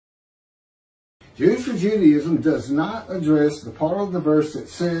Jews for Judaism does not address the part of the verse that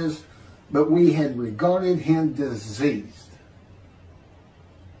says, but we had regarded him diseased.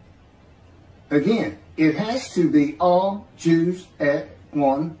 Again, it has to be all Jews at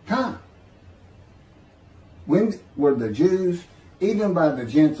one time. When were the Jews, even by the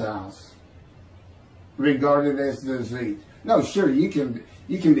Gentiles, regarded as diseased? No, sure, you can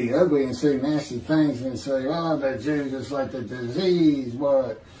be ugly and say nasty things and say, oh, the Jews is like the disease,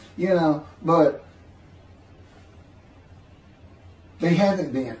 what, you know, but they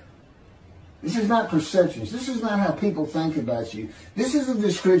haven't been. This is not perceptions. This is not how people think about you. This is a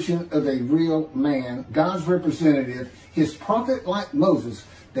description of a real man, God's representative, his prophet like Moses,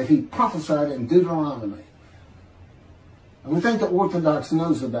 that he prophesied in Deuteronomy. And we think the Orthodox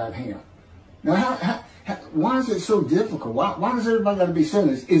knows about him. Now, why is it so difficult? Why does everybody got to be saying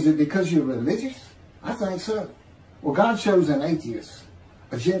this? Is it because you're religious? I think so. Well, God chose an atheist,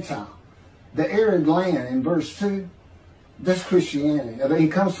 a Gentile. The arid land in verse 2, that's Christianity. He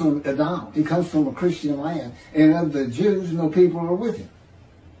comes from Edom. He comes from a Christian land. And of the Jews, no people are with him.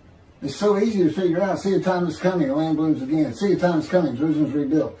 It's so easy to figure out. See, a time is coming, the land blooms again. See, a time is coming, Jerusalem's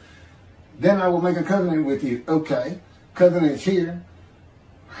rebuilt. Then I will make a covenant with you. Okay, covenant's here.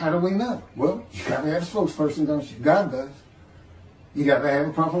 How do we know? Well, you got to have a spokesperson, don't you? God does. You got to have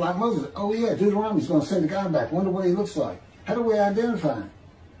a prophet like Moses. Oh, yeah, Deuteronomy's going to send a guy back. Wonder what he looks like. How do we identify him?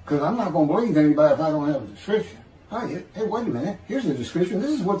 Because I'm not going to believe anybody if I don't have a description. Oh, yeah. Hey, wait a minute. Here's the description.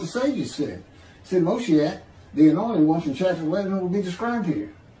 This is what the sages said. It said Moshiach, the anointed one from chapter 11, will be described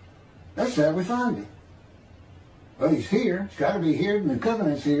here. That's how we find him. Well, he's here. He's got to be here, and the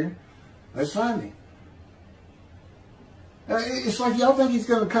covenant's here. Let's find him. It's like y'all think he's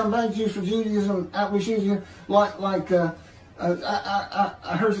going to come back, Jews for Judaism, outreach Judaism,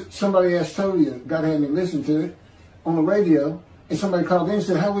 I heard somebody ask Tony, God had me listen to it, on the radio, and somebody called in and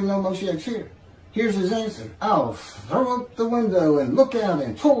said, how do we know Moshiach's here? Here's his answer. I'll throw up the window and look out,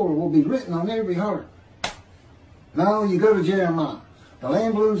 and Torah will be written on every heart. No, you go to Jeremiah. The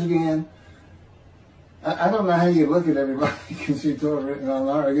land blooms again. I don't know how you look at everybody. You can see Torah written on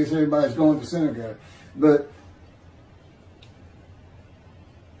the heart. I guess everybody's going to synagogue. But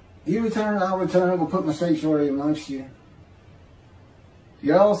you return, I'll return. We'll put my sanctuary amongst you.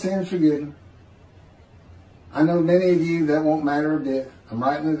 You're all sins forgiven. I know many of you that won't matter a bit. I'm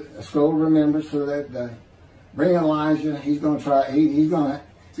writing a scroll of remembrance for that day. Bring Elijah. He's going to try. He's got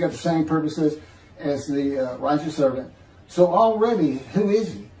the same purposes as the righteous servant. So already, who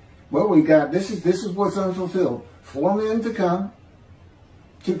is he? Well, we got this is what's unfulfilled. 4 men to come,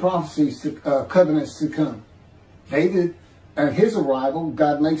 2 prophecies, covenants to come. David, at his arrival,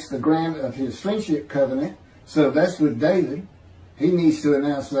 God makes the grant of his friendship covenant. So that's with David. He needs to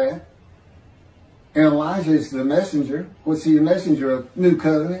announce that. And Elijah is the messenger. What's he a messenger of? New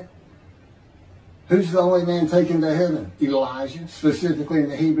covenant. Who's the only man taken to heaven? Elijah, specifically in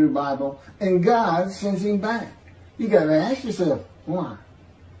the Hebrew Bible. And God sends him back. You got to ask yourself, why?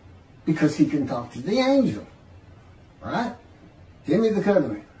 Because he can talk to the angel. Right? Give me the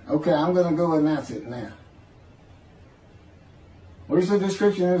covenant. Okay, I'm going to go announce it now. Where's the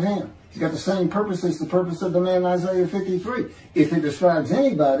description of him? He's got the same purpose as the purpose of the man in Isaiah 53. If it describes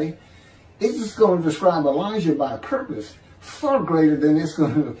anybody, it's just going to describe Elijah by purpose far greater than it's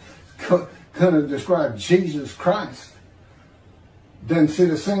going to describe Jesus Christ. Doesn't fit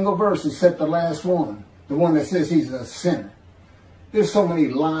a single verse except the last one, the one that says he's a sinner. There's so many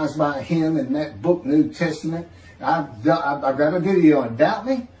lies by him in that book, New Testament. I've got a video on Doubt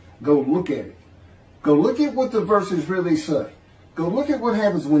Me? Go look at it. Go look at what the verses really say. Go look at what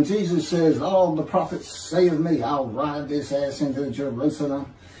happens when Jesus says, all the prophets say of me, I'll ride this ass into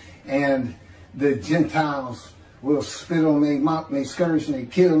Jerusalem, and the Gentiles will spit on me, mock me, scourge me,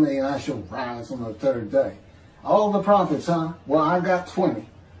 kill me, and I shall rise on the 3rd day. All the prophets, huh? Well, I got 20.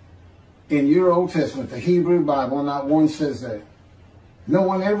 In your Old Testament, the Hebrew Bible, not one says that. No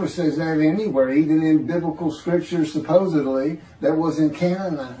one ever says that anywhere, even in biblical scripture, supposedly, that wasn't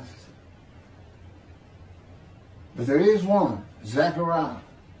canonized. But there is one, Zechariah.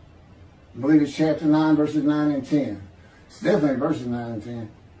 I believe it's chapter 9, verses 9 and 10. It's definitely verses 9 and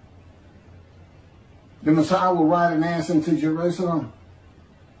 10. The Messiah will ride an ass into Jerusalem,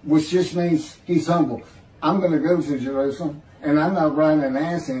 which just means he's humble. I'm going to go to Jerusalem, and I'm not riding an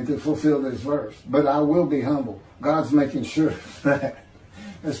ass in to fulfill this verse, but I will be humble. God's making sure that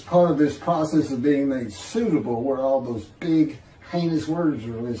as part of this process of being made suitable, where all those big, heinous words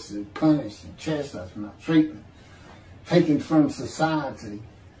are listed, punished and chastisement, treatment, taken from society,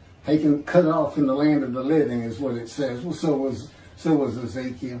 cut off in the land of the living is what it says. Well, so was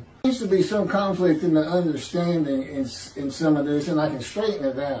Ezekiel. There used to be some conflict in the understanding in some of this, and I can straighten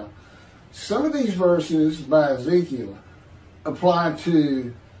it out. some of these verses by Ezekiel apply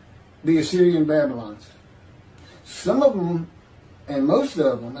to the Assyrian Babylons. Some of them, and most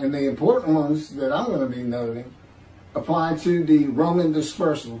of them, and the important ones that I'm going to be noting, apply to the Roman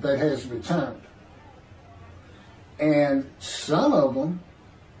dispersal that has returned. And some of them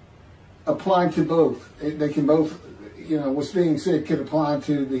apply to both. They can both, what's being said could apply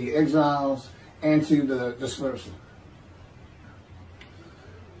to the exiles and to the dispersal.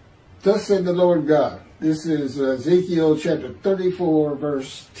 Thus said the Lord God. This is Ezekiel chapter 34,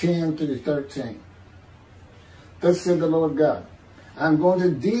 verse 10 through 13. Thus said the Lord God, I'm going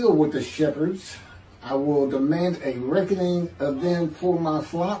to deal with the shepherds. I will demand a reckoning of them for my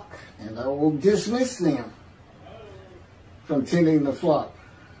flock, and I will dismiss them from tending the flock.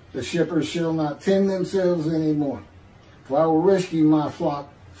 The shepherds shall not tend themselves anymore, for I will rescue my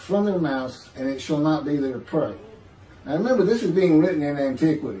flock from their mouths, and it shall not be their prey. Now remember, this is being written in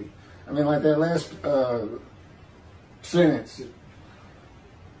antiquity. I mean, like that last sentence,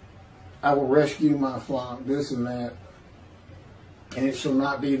 I will rescue my flock, this and that, and it shall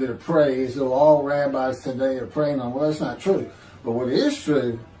not be their prey, as though all rabbis today are preying on. Well, that's not true. But what is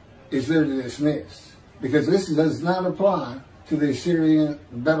true is they're dismissed, because this does not apply to the Assyrian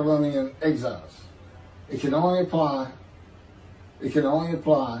Babylonian exiles. It can only apply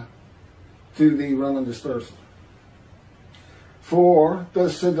to the Roman dispersal. For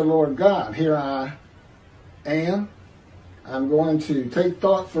thus said the Lord God, here I am. I'm going to take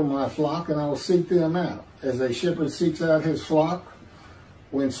thought for my flock, and I will seek them out, as a shepherd seeks out his flock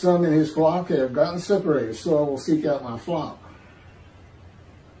when some in his flock have gotten separated. So I will seek out my flock.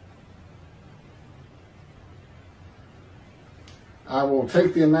 I will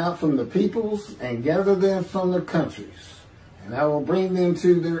take them out from the peoples and gather them from the countries, and I will bring them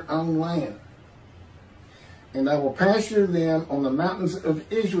to their own land. And I will pasture them on the mountains of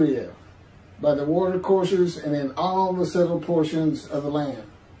Israel, by the water courses, and in all the settled portions of the land.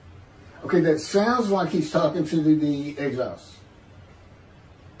 Okay, that sounds like he's talking to the exiles,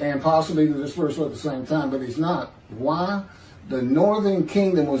 and possibly the dispersal at the same time, but he's not. Why? The northern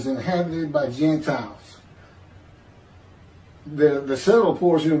kingdom was inhabited by Gentiles. The settled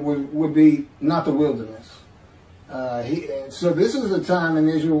portion would be not the wilderness. So this is a time in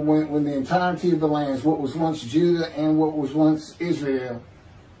Israel when the entirety of the lands, what was once Judah and what was once Israel,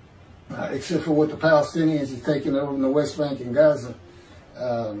 except for what the Palestinians have taken over in the West Bank and Gaza,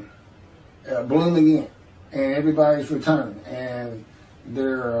 bloom again, and everybody's returned. And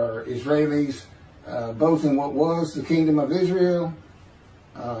there are Israelis both in what was the kingdom of Israel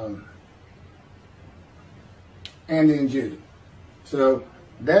and in Judah. So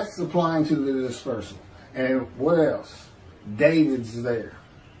that's applying to the dispersal. And what else? David's there.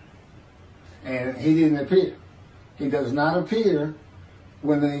 And he didn't appear. He does not appear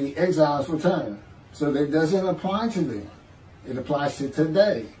when the exiles return. So that doesn't apply to them. It applies to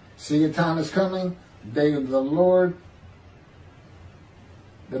today. See, a time is coming, day of the Lord.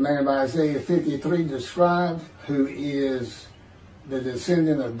 The man of Isaiah 53 described, who is the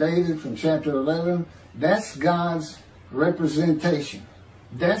descendant of David from chapter 11. That's God's representation.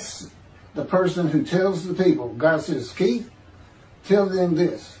 That's the person who tells the people. God says, Keith, tell them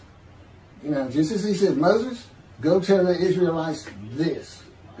this. Just as he said, Moses, go tell the Israelites this.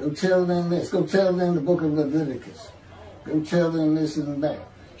 Go tell them this. Go tell them the book of Leviticus. Go tell them this and that.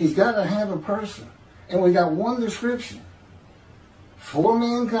 He's got to have a person. And we got one description. 4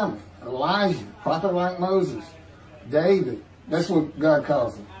 men coming. Elijah, prophet like Moses. David. That's what God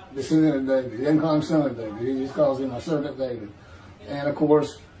calls him. Descendant of David. He doesn't call him son of David. He just calls him a servant David. And of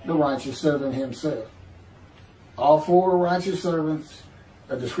course, the righteous servant himself. All 4 righteous servants,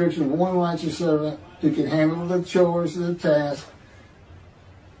 a description of one righteous servant who can handle the chores, the task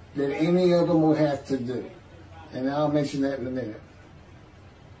that any of them will have to do. And I'll mention that in a minute.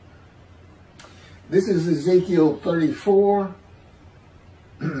 This is Ezekiel 34,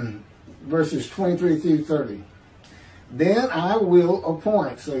 verses 23 through 30. Then I will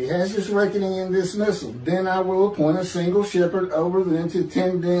appoint, so he has this reckoning and dismissal. Then I will appoint a single shepherd over them to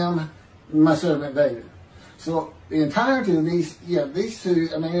tend them, my servant David. So the entirety of these two,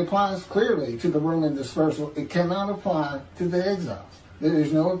 it applies clearly to the Roman dispersal. It cannot apply to the exiles. There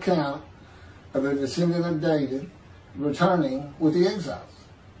is no account of a descendant of David returning with the exiles.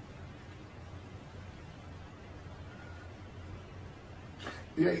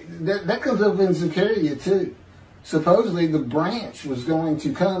 That comes up in Zechariah too. Supposedly the branch was going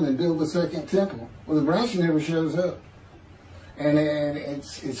to come and build the second temple. Well, the branch never shows up. And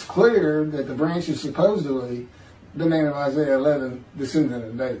it's clear that the branch is supposedly the man of Isaiah 11, descendant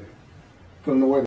of David, from the way